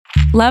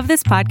Love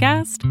this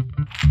podcast?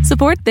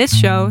 Support this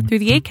show through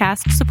the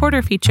Acast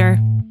supporter feature.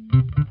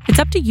 It's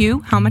up to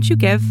you how much you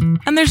give,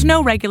 and there's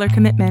no regular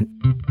commitment.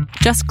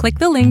 Just click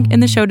the link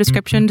in the show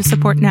description to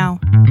support now.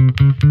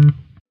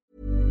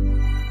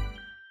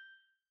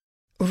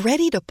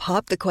 Ready to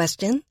pop the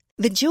question?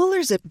 The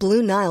jewelers at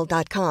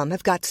BlueNile.com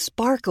have got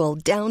sparkle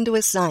down to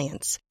a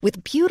science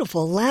with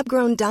beautiful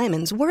lab-grown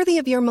diamonds worthy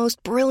of your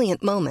most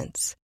brilliant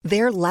moments.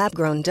 Their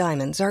lab-grown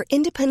diamonds are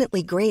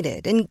independently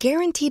graded and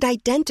guaranteed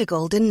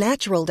identical to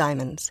natural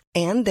diamonds,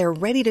 and they're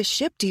ready to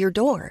ship to your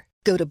door.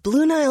 Go to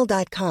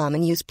BlueNile.com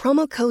and use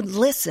promo code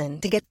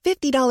LISTEN to get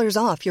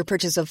 $50 off your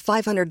purchase of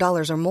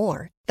 $500 or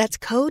more. That's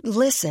code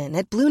LISTEN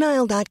at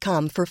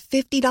BlueNile.com for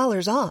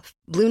 $50 off.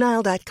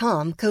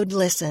 BlueNile.com, code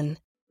LISTEN.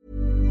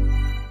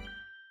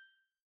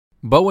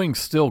 Boeing's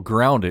still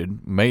grounded,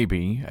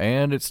 maybe,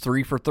 and it's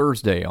 3 for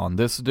Thursday on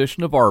this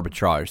edition of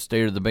Arbitrage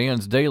State of the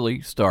Bands Daily,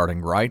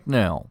 starting right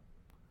now.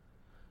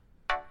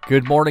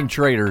 Good morning,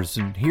 traders,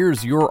 and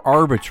here's your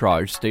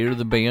Arbitrage State of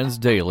the Bands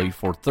Daily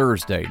for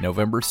Thursday,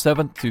 November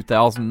 7th,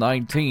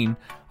 2019.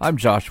 I'm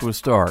Joshua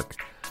Stark.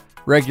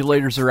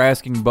 Regulators are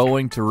asking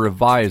Boeing to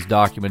revise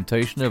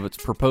documentation of its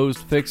proposed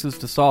fixes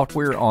to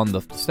software on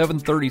the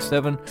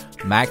 737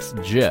 MAX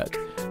jet,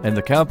 and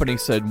the company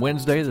said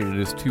Wednesday that it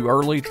is too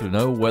early to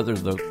know whether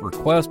the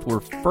request will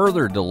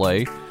further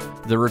delay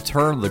the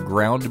return of the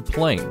grounded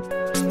plane.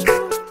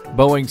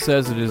 Boeing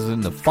says it is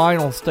in the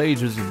final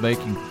stages of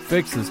making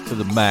fixes to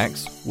the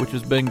MAX, which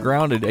has been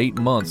grounded 8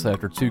 months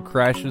after 2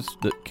 crashes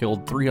that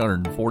killed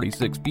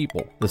 346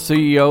 people. The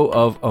CEO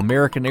of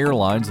American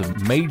Airlines, a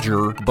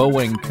major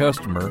Boeing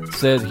customer,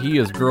 said he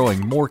is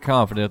growing more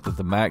confident that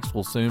the MAX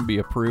will soon be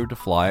approved to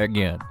fly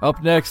again.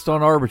 Up next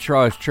on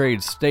Arbitrage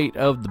Trade's State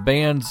of the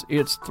Bands,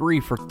 it's 3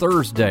 for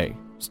Thursday.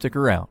 Stick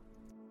around.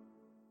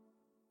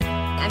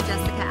 I'm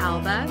Jessica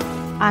Alba.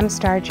 I'm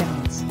Star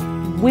Jones.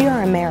 We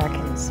are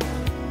Americans.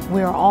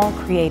 We are all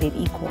created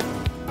equal.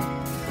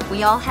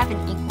 We all have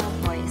an equal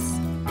voice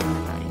in the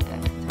voting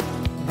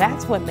booth.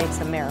 That's what makes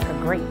America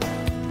great.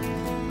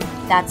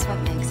 That's what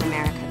makes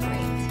America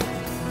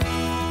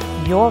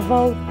great. Your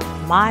vote,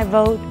 my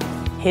vote,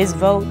 his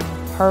vote,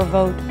 her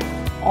vote,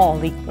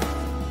 all equal.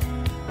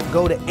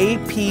 Go to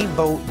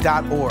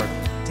apvote.org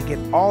to get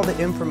all the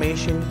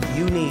information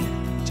you need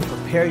to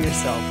prepare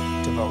yourself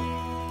to vote.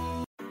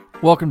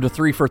 Welcome to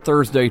 3 for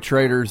Thursday,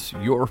 traders.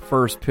 Your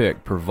first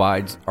pick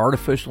provides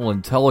artificial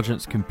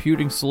intelligence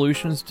computing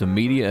solutions to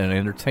media and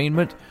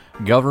entertainment,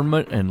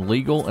 government, and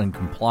legal and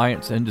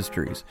compliance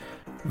industries.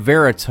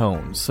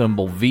 Veritone,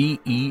 symbol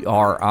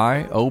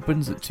VERI,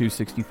 opens at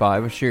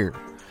 $265 a share.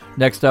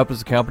 Next up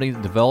is a company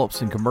that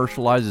develops and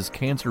commercializes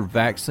cancer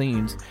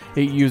vaccines.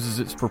 It uses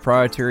its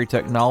proprietary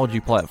technology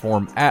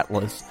platform,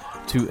 Atlas,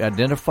 to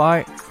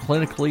identify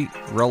clinically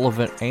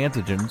relevant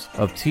antigens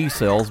of T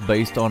cells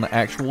based on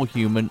actual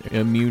human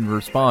immune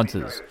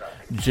responses.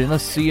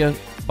 Genesia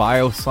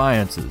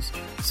Biosciences,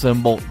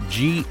 symbol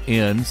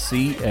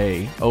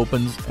GNCA,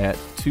 opens at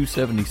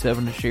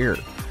 $277 a share.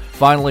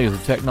 Finally, is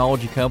a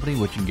technology company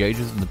which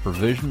engages in the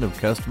provision of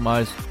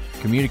customized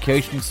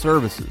communication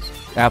services,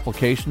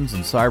 applications,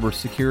 and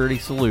cybersecurity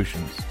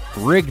solutions.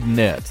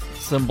 RigNet,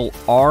 symbol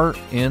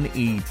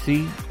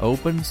RNET,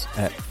 opens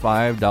at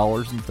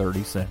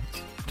 $5.30.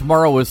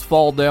 Tomorrow is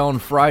Fall Down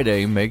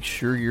Friday. Make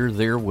sure you're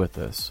there with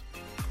us.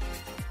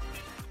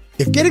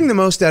 If getting the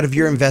most out of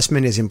your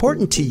investment is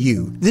important to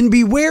you, then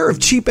beware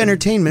of cheap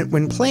entertainment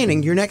when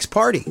planning your next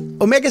party.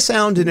 Omega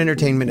Sound and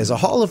Entertainment is a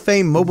Hall of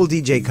Fame mobile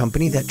DJ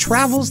company that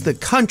travels the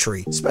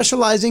country,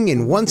 specializing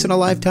in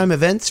once-in-a-lifetime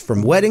events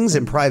from weddings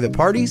and private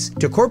parties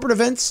to corporate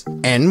events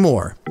and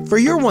more. For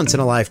your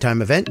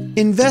once-in-a-lifetime event,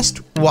 invest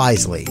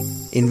wisely.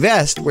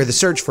 Invest where the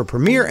search for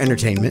premier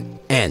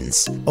entertainment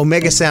ends.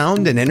 Omega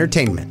Sound and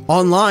Entertainment.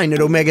 Online at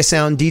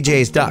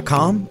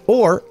OmegaSoundDJs.com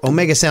or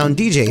Omega Sound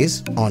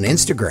DJs on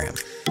Instagram.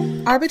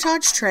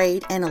 Arbitrage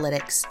Trade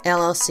Analytics,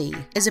 LLC,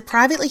 is a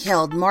privately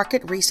held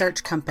market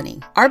research company.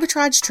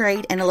 Arbitrage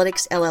Trade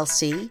Analytics,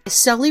 LLC, is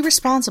solely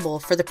responsible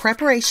for the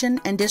preparation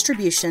and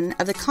distribution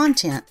of the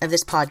content of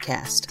this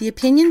podcast. The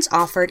opinions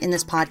offered in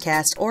this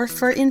podcast are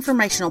for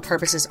informational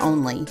purposes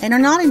only and are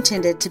not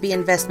intended to be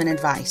investment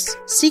advice.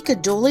 Seek a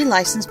duly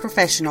licensed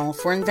professional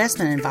for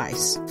investment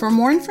advice. For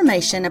more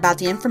information about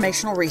the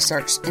informational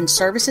research and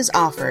services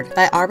offered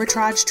by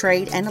Arbitrage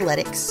Trade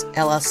Analytics,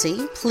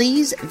 LLC,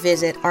 please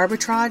visit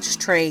arbitragetrade.com.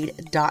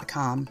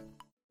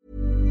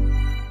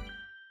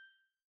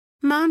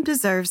 Mom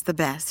deserves the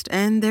best,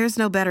 and there's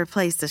no better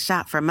place to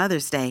shop for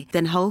Mother's Day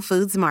than Whole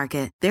Foods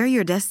Market. They're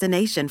your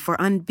destination for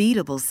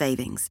unbeatable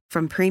savings,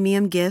 from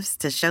premium gifts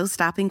to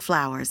show-stopping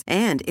flowers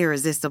and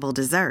irresistible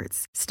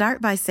desserts.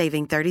 Start by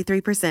saving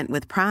 33%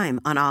 with Prime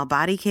on all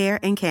body care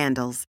and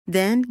candles.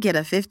 Then get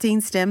a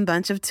 15-stem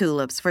bunch of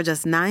tulips for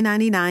just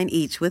 $9.99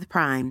 each with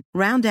Prime.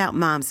 Round out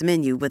Mom's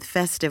menu with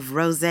festive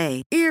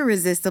rosé,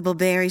 irresistible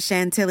berry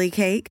chantilly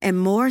cake, and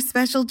more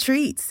special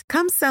treats.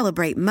 Come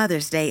celebrate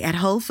Mother's Day at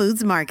Whole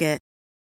Foods Market.